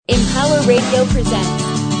Radio presents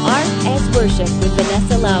Art as Worship with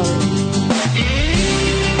Vanessa Lowry.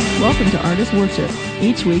 Welcome to Art as Worship.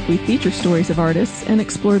 Each week we feature stories of artists and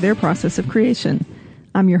explore their process of creation.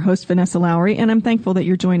 I'm your host, Vanessa Lowry, and I'm thankful that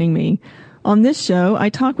you're joining me. On this show, I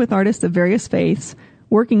talk with artists of various faiths,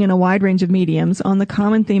 working in a wide range of mediums, on the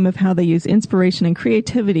common theme of how they use inspiration and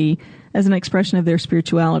creativity as an expression of their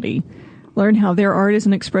spirituality. Learn how their art is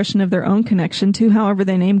an expression of their own connection to however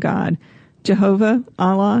they name God, Jehovah,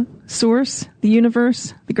 Allah, Source, the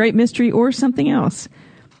universe, the great mystery, or something else.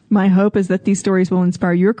 My hope is that these stories will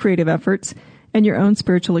inspire your creative efforts and your own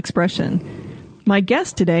spiritual expression. My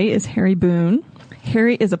guest today is Harry Boone.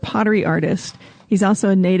 Harry is a pottery artist. He's also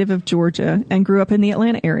a native of Georgia and grew up in the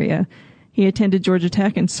Atlanta area. He attended Georgia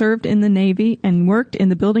Tech and served in the Navy and worked in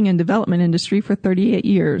the building and development industry for 38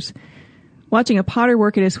 years. Watching a potter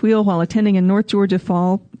work at his wheel while attending a North Georgia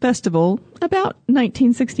Fall Festival, about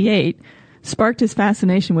 1968, sparked his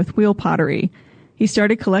fascination with wheel pottery. He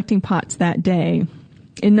started collecting pots that day.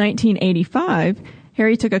 In 1985,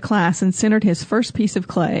 Harry took a class and centered his first piece of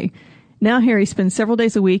clay. Now Harry spends several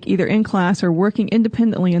days a week either in class or working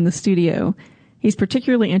independently in the studio. He's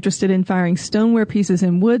particularly interested in firing stoneware pieces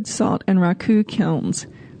in wood, salt, and raku kilns.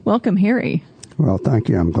 Welcome, Harry. Well, thank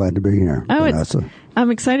you. I'm glad to be here, Vanessa. I'm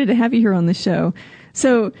excited to have you here on the show.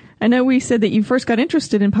 So I know we said that you first got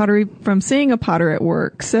interested in pottery from seeing a potter at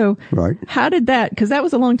work. So right. How did that, because that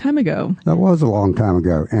was a long time ago. That was a long time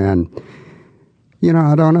ago. And, you know,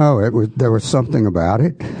 I don't know. There was something about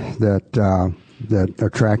it that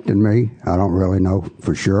attracted me. I don't really know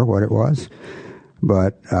for sure what it was.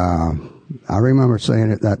 But I remember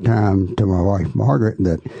saying at that time to my wife, Margaret,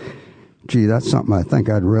 that, gee, that's something I think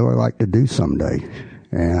I'd really like to do someday.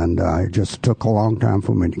 And it just took a long time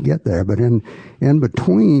for me to get there. But in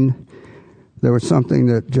between, there was something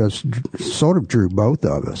that just sort of drew both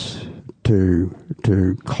of us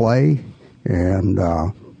to clay and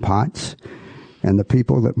pots and the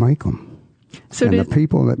people that make them. The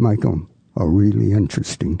people that make them are really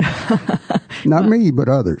interesting. Not me, but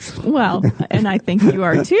others. Well, and I think you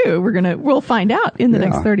are too. We'll find out in the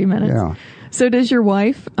next 30 minutes. Yeah. So does your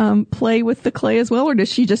wife play with the clay as well, or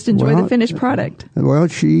does she just enjoy the finished product? Well,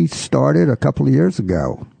 she started a couple of years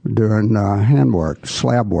ago doing handwork,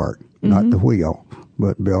 slab work, not the wheel,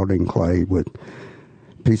 but building clay with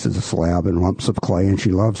pieces of slab and lumps of clay, and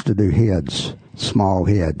she loves to do heads, small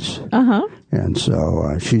heads. Uh-huh. And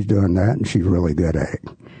so she's doing that, and she's really good at it.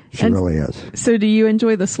 She really is. So do you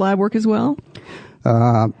enjoy the slab work as well?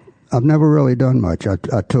 I've never really done much. I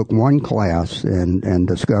took one class and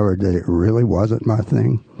discovered that it really wasn't my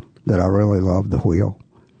thing, that I really loved the wheel.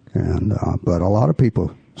 And but a lot of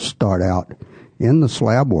people start out in the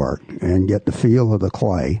slab work and get the feel of the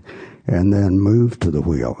clay and then move to the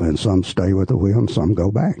wheel. And some stay with the wheel and some go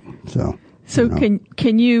back. So you know.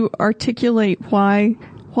 Can you articulate why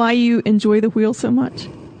you enjoy the wheel so much?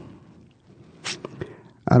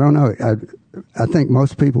 I don't know. I think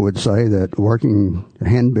most people would say that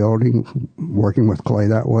hand building, working with clay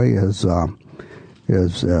that way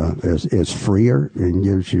is freer and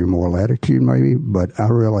gives you more latitude, maybe. But I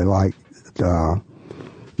really like the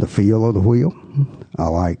feel of the wheel. I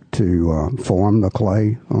like to form the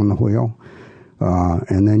clay on the wheel,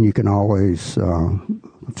 and then you can always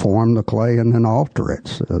form the clay and then alter it.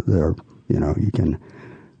 So you can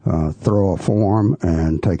throw a form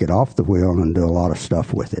and take it off the wheel and do a lot of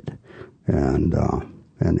stuff with it. And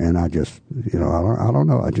I just, I don't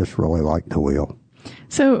know. I just really like the wheel.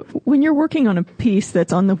 So when you're working on a piece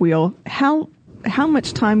that's on the wheel, how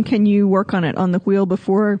much time can you work on it on the wheel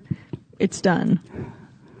before it's done?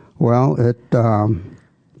 Well, it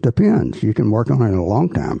depends. You can work on it a long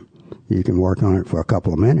time. You can work on it for a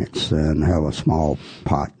couple of minutes and have a small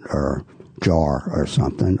pot or jar or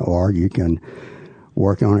something, or you can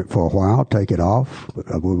work on it for a while, take it off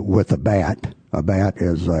with a bat. A bat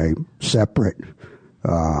is a separate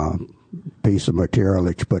piece of material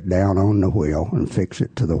that you put down on the wheel and fix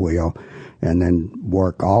it to the wheel, and then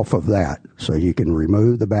work off of that. So you can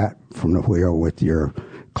remove the bat from the wheel with your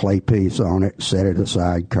clay piece on it, set it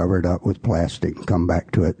aside, cover it up with plastic, and come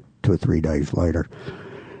back to it 2 or 3 days later.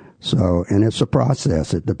 So, and it's a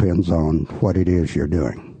process. It depends on what it is you're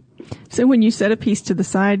doing. So when you set a piece to the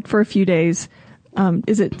side for a few days,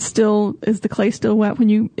 is the clay still wet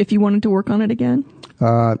if you wanted to work on it again?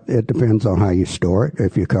 It depends on how you store it.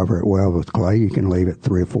 If you cover it well with clay, you can leave it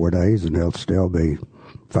 3 or 4 days and it'll still be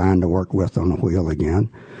fine to work with on the wheel again.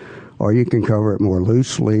 Or you can cover it more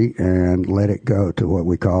loosely and let it go to what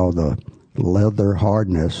we call the leather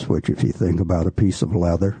hardness, which if you think about a piece of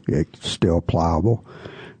leather, it's still pliable.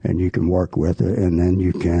 and you can work with it, and then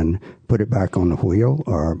you can put it back on the wheel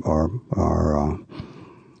or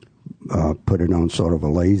put it on sort of a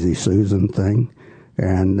lazy Susan thing,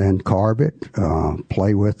 and then carve it,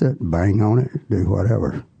 play with it, bang on it, do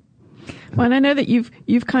whatever. Well, and I know that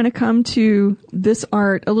you've kind of come to this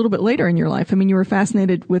art a little bit later in your life. I mean, you were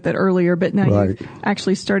fascinated with it earlier, but now you've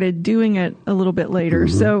actually started doing it a little bit later.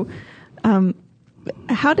 Mm-hmm. So,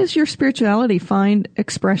 how does your spirituality find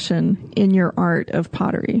expression in your art of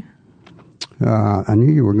pottery? I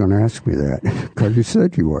knew you were going to ask me that because you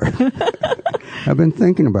said you were. I've been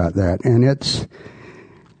thinking about that, and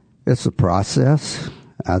it's a process.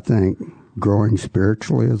 I think growing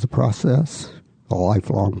spiritually is a process, a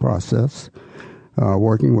lifelong process.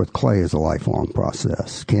 Working with clay is a lifelong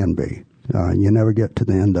process, can be. You never get to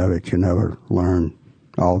the end of it. You never learn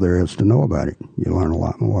all there is to know about it. You learn a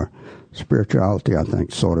lot more. Spirituality, I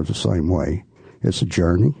think, sort of the same way. It's a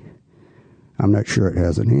journey. I'm not sure it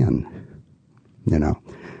has an end,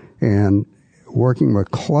 And working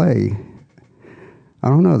with clay, I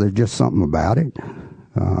don't know, there's just something about it.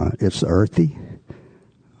 It's earthy.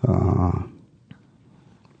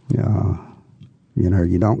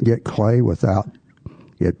 You don't get clay without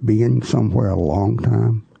it being somewhere a long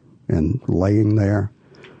time and laying there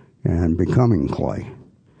and becoming clay.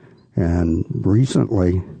 And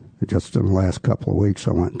recently, just in the last couple of weeks,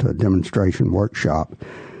 I went to a demonstration workshop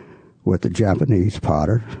with a Japanese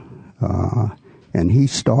potter, and he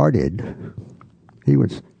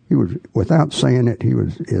was without saying it,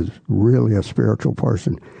 is really a spiritual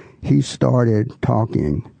person. He started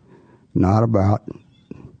talking not about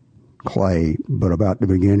clay, but about the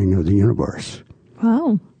beginning of the universe.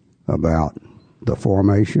 Wow. About the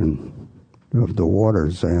formation of the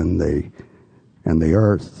waters and the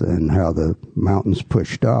earth, and how the mountains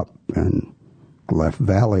pushed up and left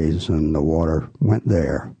valleys, and the water went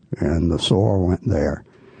there, and the soil went there,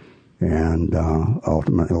 and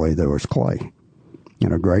ultimately there was clay.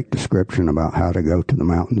 And a great description about how to go to the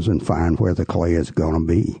mountains and find where the clay is going to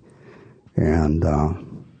be. And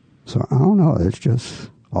so I don't know, it's just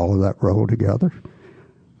all of that rolled together.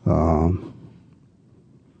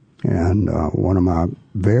 And one of my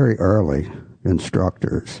very early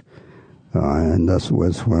instructors, and this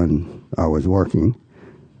was when I was working,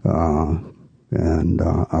 and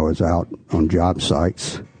I was out on job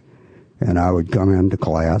sites, and I would come into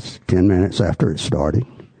class 10 minutes after it started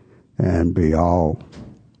and be all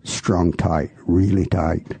strung tight, really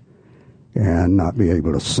tight, and not be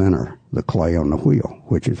able to center the clay on the wheel,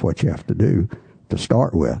 which is what you have to do to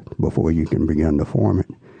start with before you can begin to form it.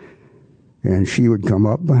 And she would come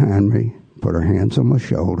up behind me, put her hands on my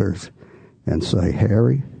shoulders, and say,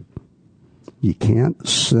 "Harry, you can't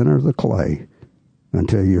center the clay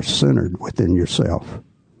until you're centered within yourself."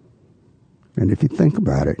 And if you think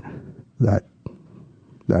about it, that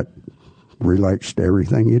relates to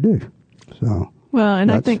everything you do. So well,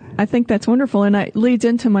 and I think that's wonderful, and it leads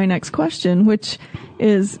into my next question, which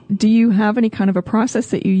is, do you have any kind of a process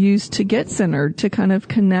that you use to get centered, to kind of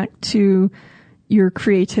connect to your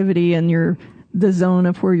creativity and the zone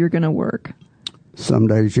of where you're going to work? Some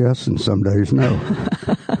days yes, and some days no.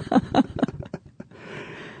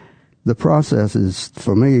 The process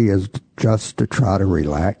for me is just to try to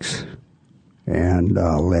relax and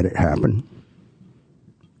let it happen.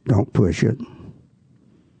 Don't push it.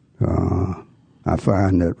 I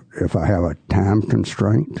find that if I have a time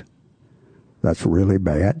constraint, that's really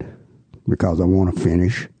bad because I want to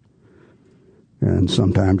finish. And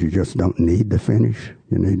sometimes you just don't need to finish.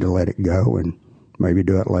 You need to let it go and maybe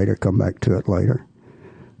do it later, come back to it later.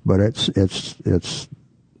 But it's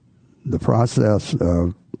the process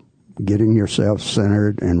of getting yourself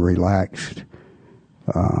centered and relaxed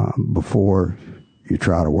before you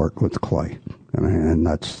try to work with the clay. And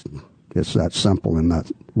it's that simple and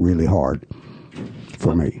that's really hard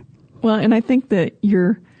for me. Well, and I think that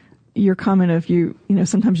your comment of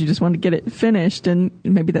sometimes you just want to get it finished, and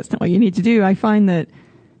maybe that's not what you need to do. I find that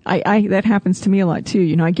that happens to me a lot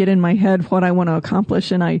too. I get in my head what I want to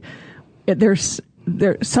accomplish, and there's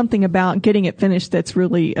something about getting it finished that's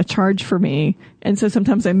really a charge for me. And so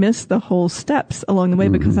sometimes I miss the whole steps along the way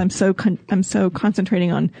because I'm so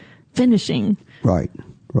concentrating on finishing. Right.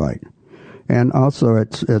 And also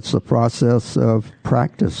it's a process of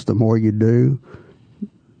practice. The more you do,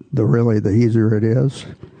 the easier it is.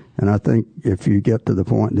 And I think if you get to the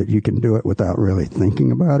point that you can do it without really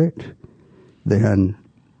thinking about it, then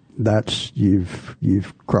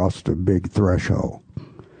you've crossed a big threshold.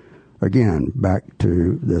 Again, back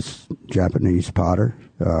to this Japanese potter.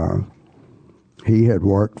 He had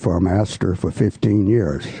worked for a master for 15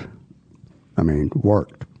 years.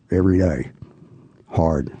 Worked every day,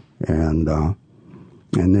 hard. And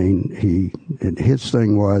then his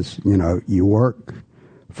thing was, you work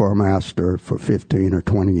for a master for 15 or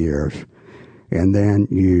 20 years, and then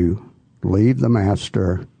you leave the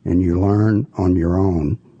master and you learn on your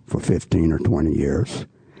own for 15 or 20 years,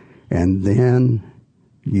 and then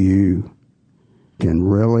you can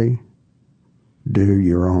really do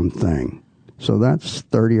your own thing. So that's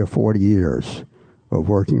 30 or 40 years of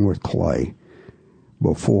working with clay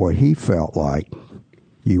before he felt like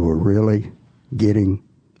you were really getting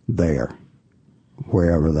there,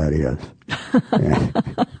 wherever that is.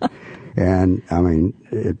 and I mean,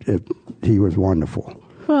 he was wonderful.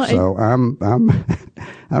 Well, so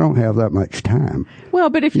I don't have that much time. Well,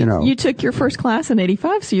 but if you took your first class in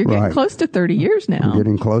 85, so you're getting close to 30 years now. I'm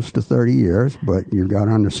getting close to 30 years, but you've got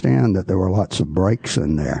to understand that there were lots of breaks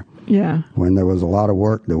in there. Yeah. When there was a lot of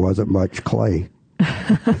work, there wasn't much clay.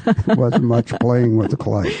 There wasn't much playing with the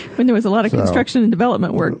clay. When there was a lot of construction and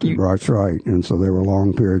development work. That's right. And so there were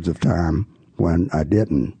long periods of time when I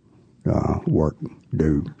didn't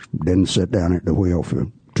didn't sit down at the wheel for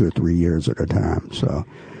 2 or 3 years at a time. So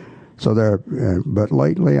there, but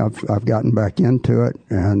lately I've gotten back into it,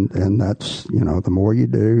 and that's, the more you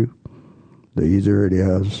do, the easier it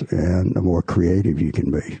is, and the more creative you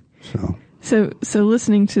can be. So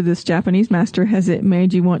listening to this Japanese master, has it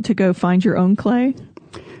made you want to go find your own clay?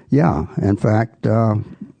 Yeah. In fact,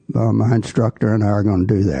 my instructor and I are going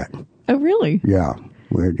to do that. Oh, really? Yeah.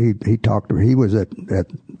 He talked. He was at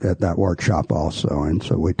that workshop also, and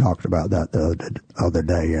so we talked about that the other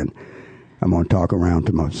day. And I'm going to talk around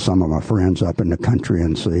to some of my friends up in the country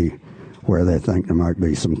and see where they think there might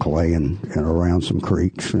be some clay and around some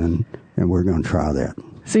creeks, and we're going to try that.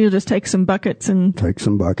 So you'll just take some buckets and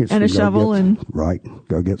a shovel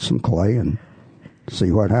go get some clay and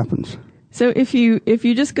see what happens. So if you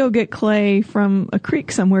just go get clay from a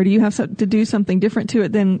creek somewhere, do you have to do something different to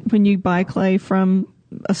it than when you buy clay from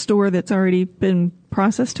a store that's already been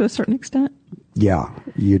processed to a certain extent? Yeah,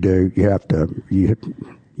 you do. You have to.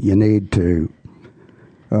 You need to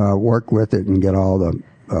work with it and get all the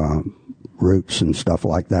roots and stuff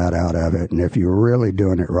like that out of it. And if you're really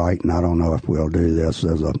doing it right, and I don't know if we'll do this,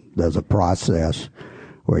 there's a process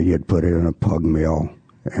where you'd put it in a pug mill,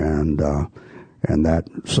 and that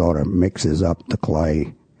sort of mixes up the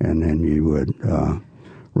clay, and then you would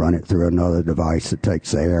run it through another device that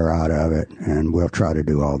takes the air out of it, and we'll try to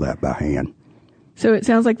do all that by hand. So it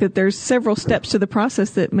sounds like that there's several steps to the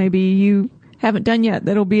process that maybe you haven't done yet.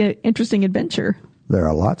 That'll be an interesting adventure. There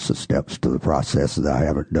are lots of steps to the process that I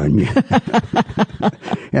haven't done yet.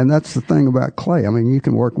 And that's the thing about clay. I mean, you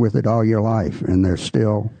can work with it all your life, and there's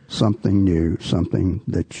still something new, something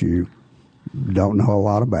that you don't know a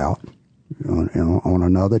lot about on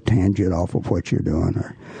another tangent off of what you're doing.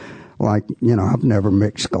 Or like, I've never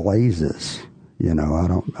mixed glazes. I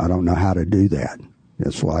don't know how to do that.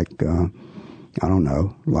 It's like, I don't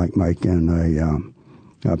know, like making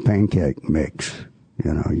a pancake mix.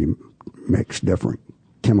 You mix different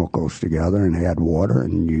chemicals together and add water,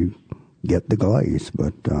 and you get the glaze.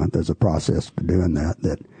 But there's a process to doing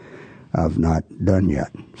that I've not done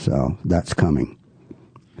yet. So that's coming.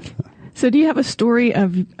 So do you have a story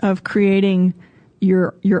of creating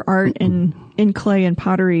your art in clay and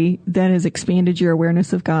pottery that has expanded your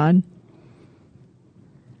awareness of God?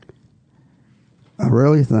 I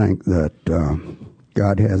really think that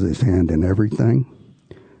God has his hand in everything.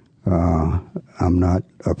 I'm not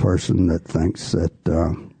a person that thinks that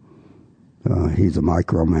he's a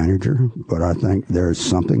micromanager, but I think there's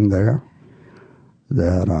something there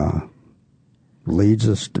that leads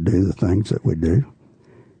us to do the things that we do.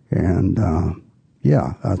 And,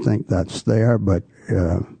 I think that's there, but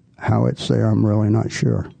how it's there, I'm really not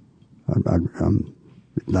sure.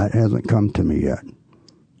 That hasn't come to me yet,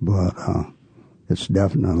 but it's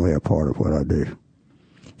definitely a part of what I do.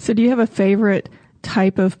 So do you have a favorite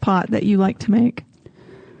type of pot that you like to make?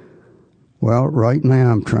 Well, right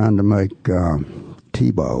now I'm trying to make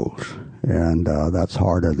tea bowls, and that's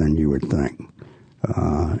harder than you would think.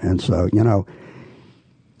 And so,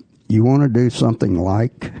 you want to do something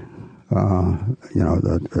like,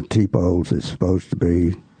 the tea bowls is supposed to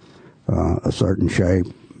be a certain shape,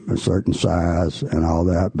 a certain size, and all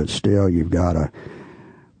that, but still you've got to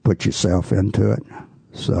put yourself into it.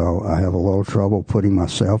 So I have a little trouble putting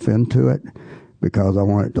myself into it because I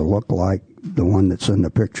want it to look like the one that's in the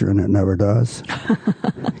picture, and it never does.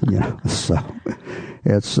 So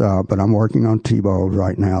it's, but I'm working on tea bowls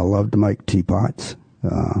right now. I love to make teapots.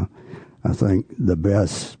 I think the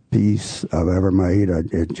best piece I've ever made,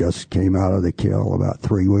 it just came out of the kiln about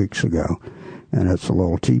 3 weeks ago, and it's a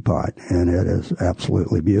little teapot, and it is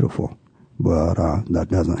absolutely beautiful. But that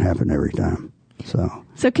doesn't happen every time.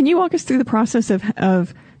 So can you walk us through the process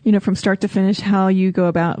of from start to finish, how you go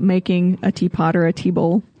about making a teapot or a tea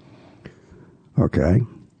bowl? Okay.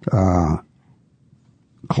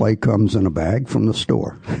 Clay comes in a bag from the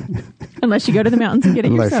store. Unless you go to the mountains and get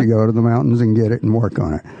it yourself. Unless you go to the mountains and get it and work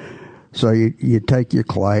on it. So you take your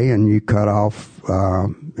clay and you cut off,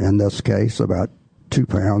 in this case, about 2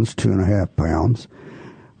 pounds, 2.5 pounds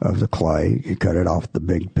of the clay. You cut it off the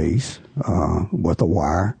big piece with a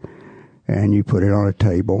wire, and you put it on a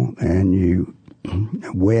table and you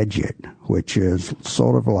wedge it, which is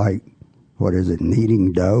sort of like,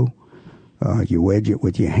 kneading dough. You wedge it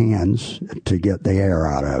with your hands to get the air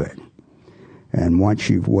out of it. And once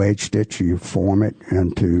you've wedged it, you form it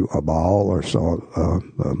into a ball or so, a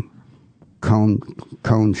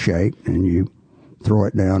cone shape, and you throw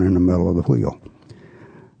it down in the middle of the wheel.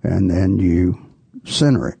 And then you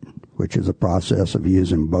center it, which is a process of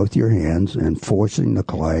using both your hands and forcing the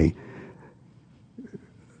clay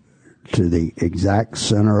to the exact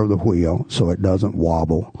center of the wheel so it doesn't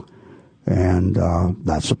wobble. And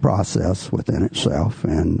that's a process within itself.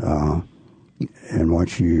 And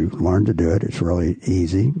once you learn to do it, it's really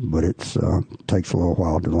easy, but it takes a little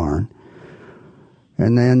while to learn.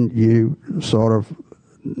 And then you sort of,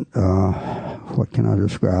 what can I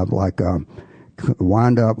describe?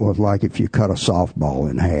 Wind up with like if you cut a softball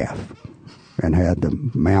in half and had the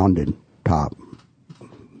mounded top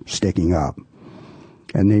sticking up.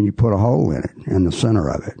 And then you put a hole in it, in the center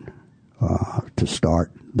of it, to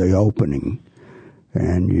start the opening.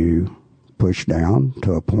 And you push down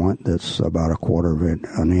to a point that's about 1/4 of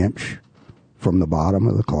an inch from the bottom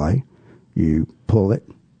of the clay. You pull it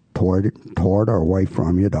toward or away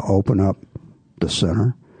from you to open up the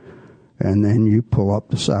center. And then you pull up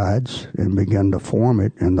the sides and begin to form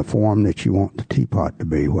it in the form that you want the teapot to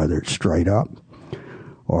be, whether it's straight up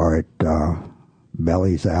or it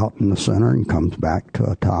bellies out in the center and comes back to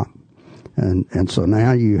a top. And so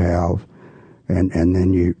now you have, and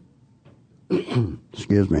then you,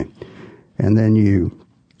 excuse me, and then you,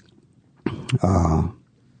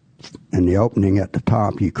 in the opening at the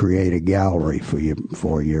top, you create a gallery for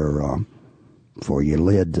your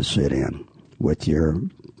lid to sit in with your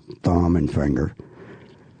thumb and finger.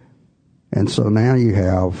 And so now you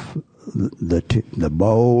have the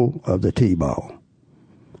bowl of the tea bowl.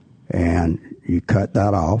 And you cut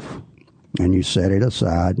that off and you set it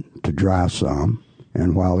aside to dry some.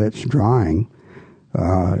 And while it's drying,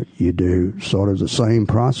 you do sort of the same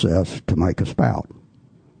process to make a spout.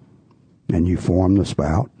 And you form the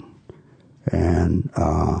spout. And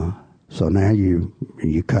so now you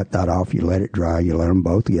cut that off, you let it dry, you let them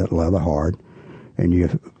both get leather hard, and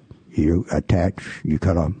you attach, you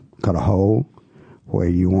cut a hole where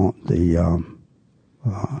you want the, you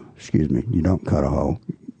don't cut a hole.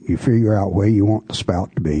 You figure out where you want the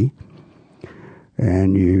spout to be,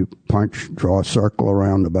 and you draw a circle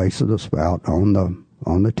around the base of the spout on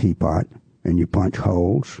the teapot, and you punch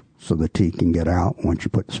holes so the tea can get out once you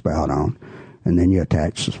put the spout on, and then you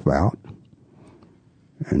attach the spout.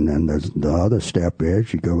 And then the other step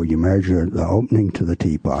is you measure the opening to the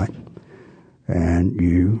teapot, and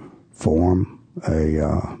you form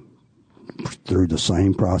through the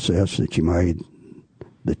same process that you made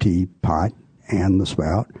the teapot and the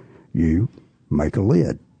spout, you make a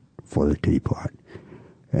lid for the teapot.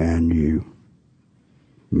 And you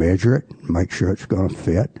measure it, make sure it's going to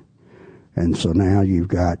fit. And so now you've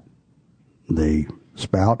got the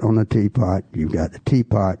spout on the teapot, you've got the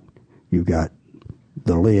teapot, you've got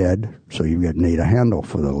the lid, so you need a handle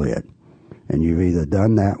for the lid. And you've either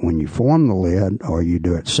done that when you form the lid or you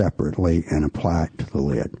do it separately and apply it to the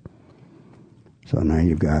lid. So now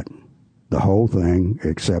you've got the whole thing,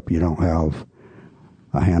 except you don't have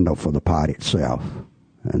a handle for the pot itself.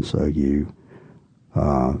 And so you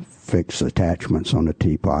fix attachments on the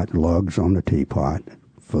teapot, lugs on the teapot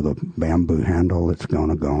for the bamboo handle that's going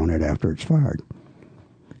to go on it after it's fired.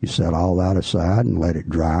 You set all that aside and let it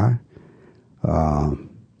dry. And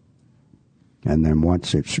then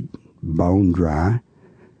once it's bone dry,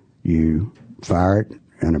 you fire it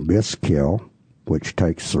in a bisque kiln, which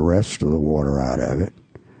takes the rest of the water out of it.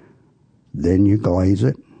 Then you glaze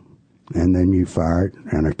it, and then you fire it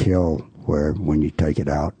in a kiln where when you take it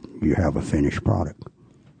out, you have a finished product.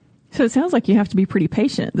 So it sounds like you have to be pretty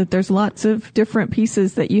patient, that there's lots of different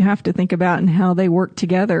pieces that you have to think about and how they work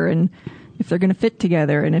together and if they're going to fit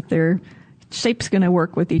together and if their shape's going to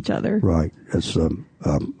work with each other. Right. It's a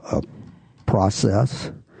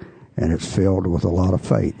process, and it's filled with a lot of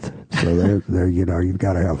faith. So you've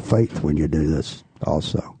got to have faith when you do this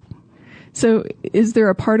also. So is there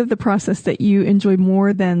a part of the process that you enjoy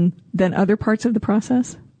more than other parts of the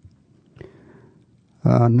process?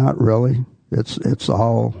 Not really. it's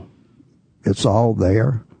all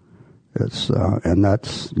there. And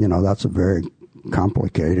that's a very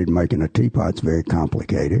complicated. Making a teapot's very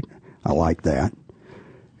complicated. I like that,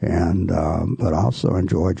 and but I also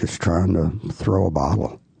enjoy just trying to throw a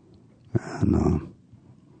bottle, and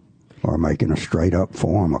or making a straight up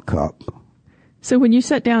form, a cup. So when you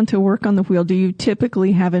sit down to work on the wheel, do you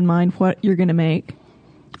typically have in mind what you're going to make?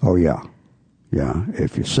 Oh yeah.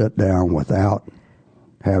 If you sit down without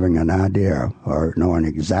having an idea or knowing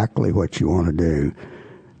exactly what you want to do,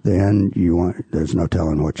 then there's no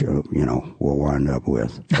telling what you will wind up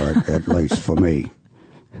with, or at least for me.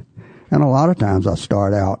 And a lot of times I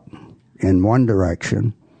start out in one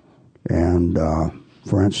direction, and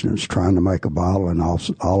for instance, trying to make a bottle, and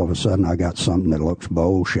all of a sudden I got something that looks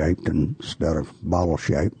bowl-shaped instead of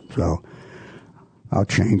bottle-shaped. So I'll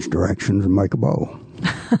change directions and make a bowl.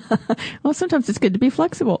 Well, sometimes it's good to be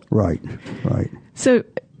flexible. Right. So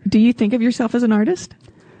do you think of yourself as an artist?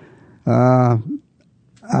 I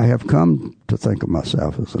have come to think of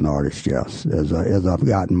myself as an artist, yes, as I've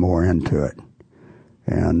gotten more into it.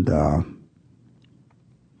 And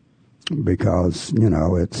because,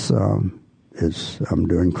 I'm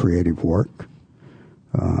doing creative work.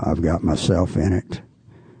 I've got myself in it,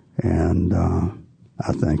 and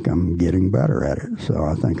I think I'm getting better at it. So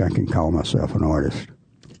I think I can call myself an artist.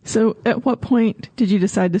 So at what point did you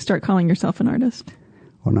decide to start calling yourself an artist?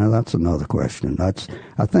 Well, now that's another question.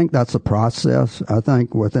 I think that's a process. I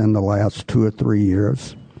think within the last 2 or 3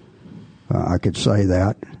 years, I could say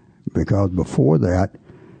that, because before that,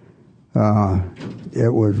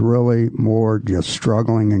 it was really more just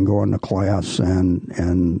struggling and going to class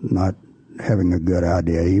and not having a good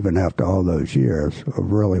idea, even after all those years,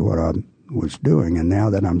 of really what I was doing. And now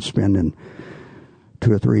that I'm spending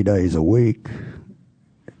 2 or 3 days a week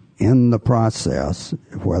in the process,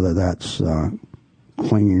 whether that's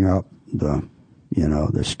cleaning up the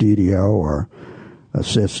studio, or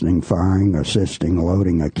assisting firing, assisting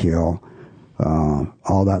loading a kill,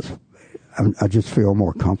 all that, I just feel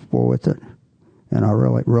more comfortable with it, and I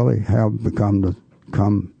really have come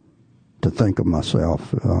to think of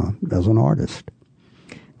myself as an artist.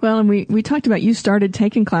 Well, and we talked about you started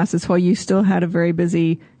taking classes while you still had a very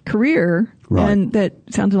busy career, right. And that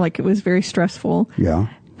sounded like it was very stressful. Yeah.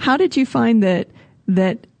 How did you find that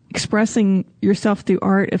expressing yourself through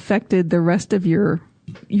art affected the rest of your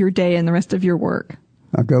day and the rest of your work?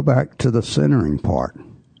 I go back to the centering part.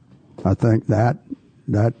 I think that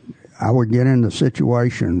I would get into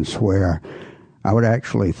situations where I would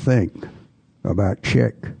actually think about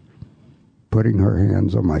Chick putting her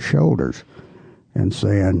hands on my shoulders and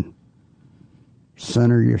saying,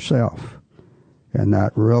 center yourself. And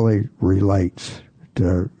that really relates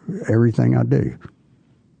to everything I do.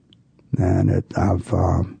 And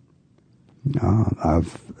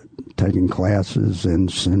I've taken classes in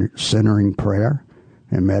centering prayer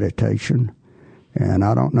and meditation, and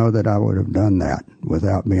I don't know that I would have done that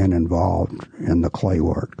without being involved in the clay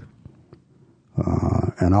work.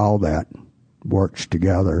 And all that works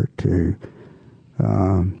together to,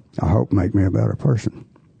 I hope, make me a better person.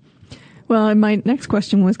 Well, and my next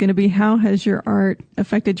question was going to be, how has your art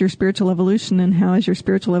affected your spiritual evolution, and how has your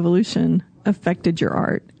spiritual evolution affected your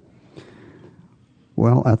art?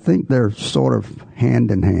 Well, I think they're sort of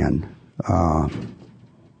hand in hand. I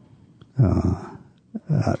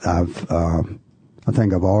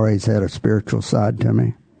think I've always had a spiritual side to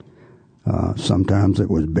me. Sometimes it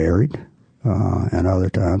was buried, and other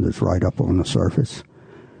times it's right up on the surface.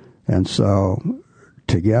 And so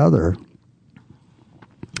together,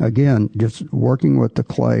 again, just working with the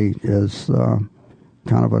clay is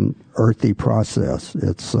kind of an earthy process.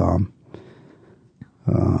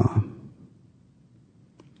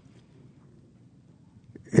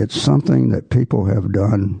 It's something that people have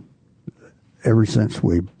done ever since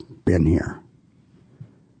we've been here.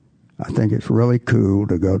 I think it's really cool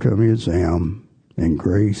to go to a museum in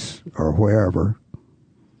Greece or wherever,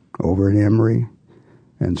 over in Emory,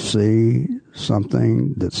 and see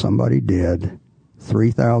something that somebody did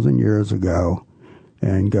 3,000 years ago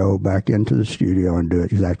and go back into the studio and do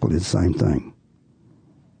exactly the same thing.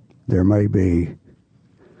 There may be,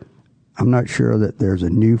 I'm not sure that there's a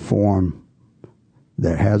new form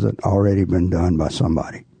that hasn't already been done by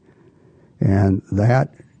somebody. And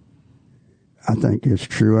that, I think, is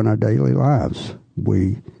true in our daily lives.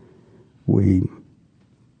 We're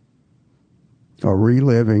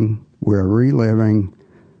reliving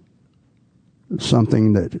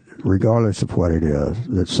something that, regardless of what it is,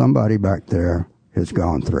 that somebody back there has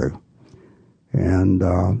gone through. And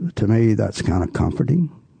to me, that's kind of comforting.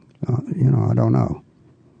 I don't know.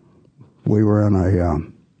 We were in a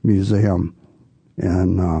museum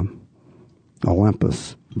in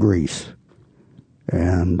Olympus, Greece.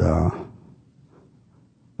 And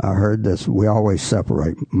I heard this. We always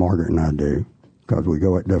separate, Margaret and I do, because we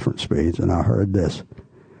go at different speeds. And I heard this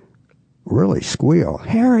really squeal,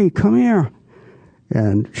 "Harry, come here."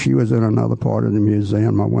 And she was in another part of the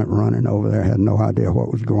museum. I went running over there, had no idea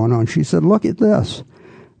what was going on. She said, "Look at this."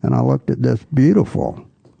 And I looked at this beautiful,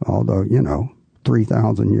 although,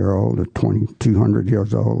 3,000-year-old or 2,200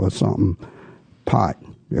 years old or something, pot.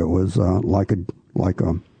 It was like a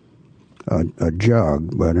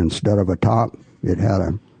jug, but instead of a top, it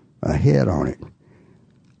had a head on it.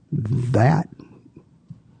 That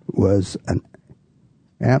was an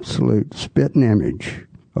absolute spitting image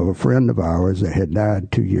of a friend of ours that had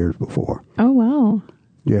died 2 years before. Oh, wow.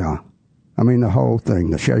 Yeah. I mean, the whole thing,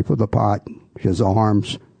 the shape of the pot, his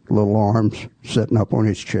arms, little arms sitting up on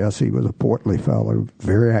his chest. He was a portly fellow,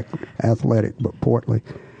 very athletic, but portly,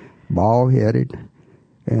 bald-headed.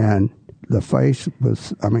 And the face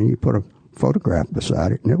was, you put a photograph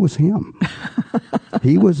beside it, and it was him.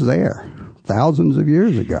 He was there thousands of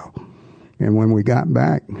years ago. And when we got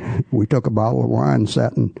back, we took a bottle of wine,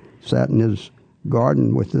 sat in his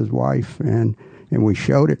garden with his wife, and we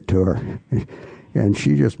showed it to her. And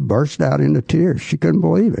she just burst out into tears. She couldn't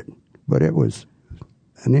believe it. But it was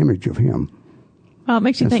an image of him. Well, it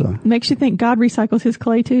makes you think God recycles his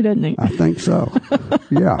clay too, doesn't he? I think so.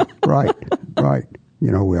 Yeah, right.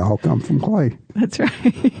 We all come from clay. That's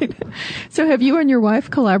right. So have you and your wife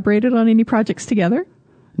collaborated on any projects together?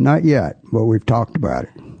 Not yet, but we've talked about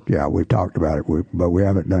it. Yeah, we've talked about it, but we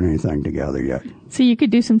haven't done anything together yet. So you could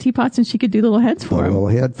do some teapots and she could do little heads for them. A little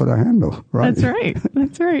head for the handle, right?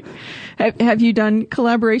 That's right. Have you done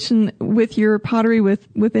collaboration with your pottery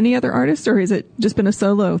with any other artists, or has it just been a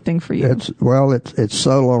solo thing for you? It's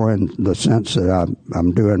solo in the sense that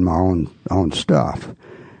I'm doing my own stuff.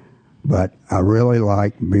 But I really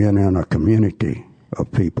like being in a community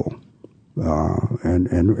of people,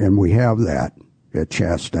 and we have that at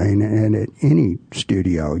Chastain, and at any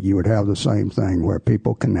studio you would have the same thing where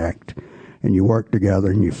people connect, and you work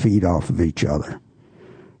together and you feed off of each other.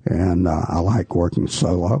 And I like working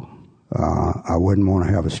solo. I wouldn't want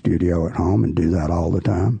to have a studio at home and do that all the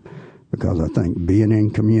time, because I think being in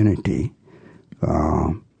community,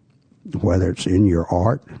 whether it's in your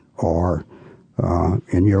art or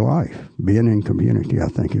in your life, being in community, I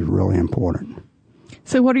think, is really important.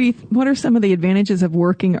 So what are some of the advantages of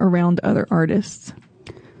working around other artists?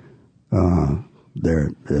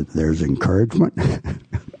 There's encouragement.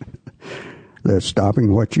 There's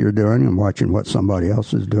stopping what you're doing and watching what somebody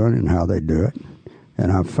else is doing and how they do it.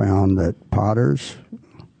 And I've found that the potters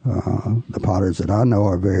that I know,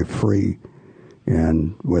 are very free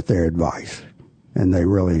with their advice, and they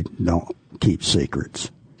really don't keep secrets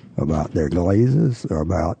about their glazes or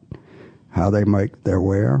about how they make their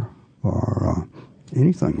ware or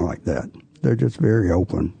anything like that. They're just very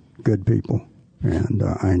open, good people, and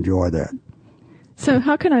I enjoy that. So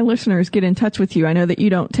how can our listeners get in touch with you? I know that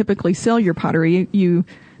you don't typically sell your pottery. You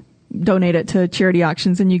donate it to charity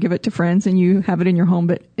auctions and you give it to friends and you have it in your home.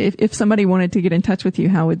 But if somebody wanted to get in touch with you,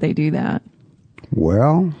 how would they do that?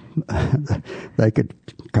 Well, they could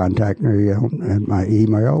contact me at my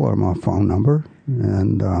email or my phone number.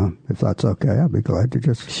 And if that's okay, I'd be glad to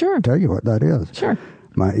just tell you what that is. Sure.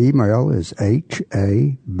 My email is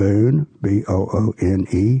haboone, Boone,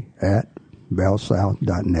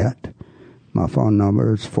 @bellsouth.net. My phone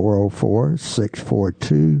number is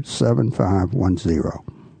 404-642-7510.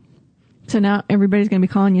 So now everybody's going to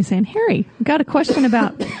be calling you saying, "Harry, I've got a question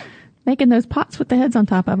about making those pots with the heads on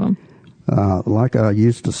top of them." Like I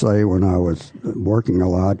used to say when I was working a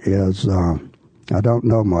lot is, I don't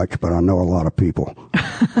know much, but I know a lot of people.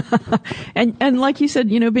 and like you said,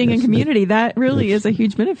 being in community, that really is a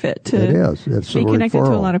huge benefit to it is. It's be connected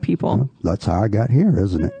to a lot of people. That's how I got here,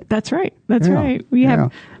 isn't it? That's right. That's right. We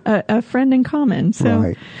have a friend in common. So,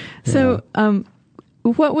 right.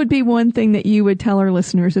 What would be one thing that you would tell our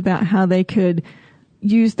listeners about how they could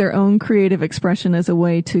use their own creative expression as a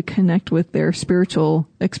way to connect with their spiritual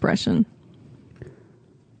expression?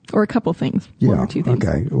 Or a couple things. One or two things.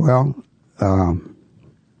 Okay. Well,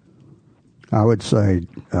 I would say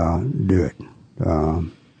do it.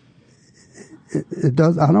 It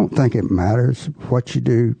does. I don't think it matters what you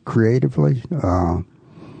do creatively,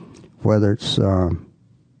 whether it's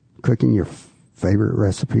cooking your favorite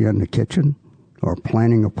recipe in the kitchen or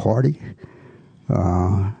planning a party.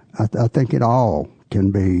 I think it all can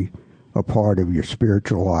be a part of your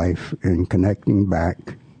spiritual life and connecting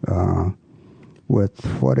back with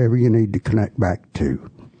whatever you need to connect back to.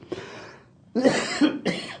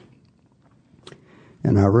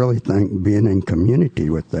 And I really think being in community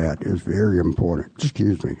with that is very important.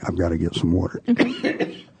 Excuse me, I've got to get some water.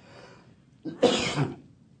 Okay.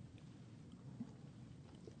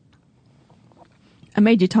 I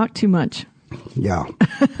made you talk too much. Yeah.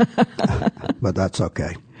 But that's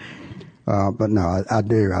okay. But no, I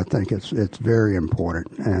do. I think it's very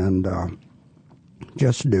important. And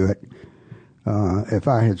just do it. If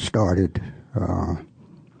I had started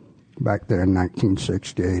back there in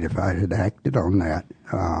 1968, if I had acted on that,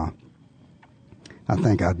 I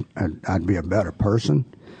think I'd be a better person.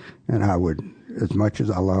 And I would, as much as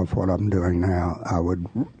I love what I'm doing now, I would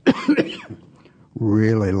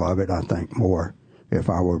really love it, I think, more if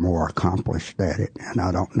I were more accomplished at it. And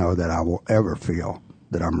I don't know that I will ever feel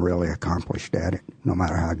that I'm really accomplished at it, no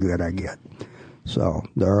matter how good I get. So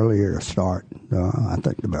the earlier you start, I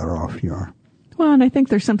think the better off you are. Well, and I think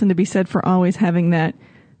there's something to be said for always having that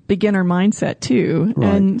beginner mindset too.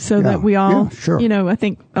 Right. And so that we all, sure. I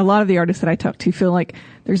think a lot of the artists that I talk to feel like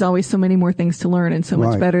there's always so many more things to learn and so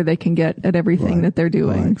much better they can get at everything that they're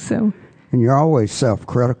doing. Right. So, and you're always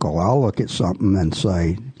self-critical. I'll look at something and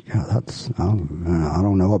say, yeah, I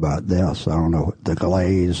don't know about this. I don't know the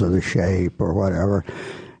glaze or the shape or whatever.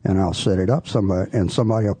 And I'll set it up and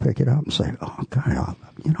somebody will pick it up and say, oh, God,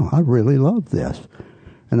 I really love this.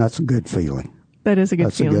 And that's a good feeling. That is a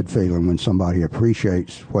good feeling. That's a good feeling when somebody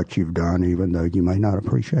appreciates what you've done, even though you may not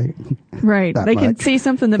appreciate it. Right. They can see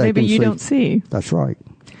something that maybe you don't see. That's right.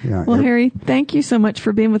 Yeah. Well, Harry, thank you so much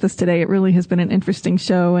for being with us today. It really has been an interesting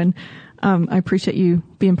show, and I appreciate you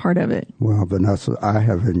being part of it. Well, Vanessa, I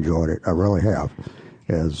have enjoyed it. I really have.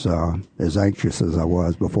 As anxious as I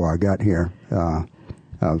was before I got here,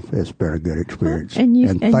 it's been a good experience.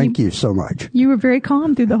 And thank you so much. You were very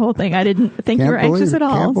calm through the whole thing. I didn't think you were anxious at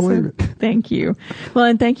all. Can't believe it. Thank you. Well,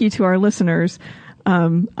 and thank you to our listeners.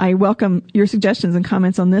 I welcome your suggestions and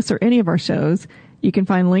comments on this or any of our shows. You can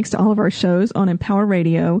find links to all of our shows on Empower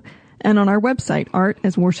Radio and on our website,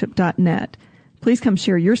 artasworship.net. Please come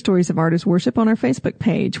share your stories of art as worship on our Facebook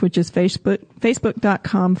page, which is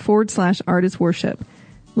facebook.com/art as worship.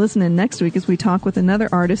 Listen in next week as we talk with another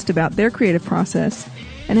artist about their creative process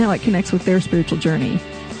and how it connects with their spiritual journey.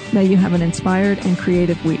 May you have an inspired and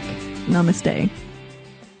creative week. Namaste.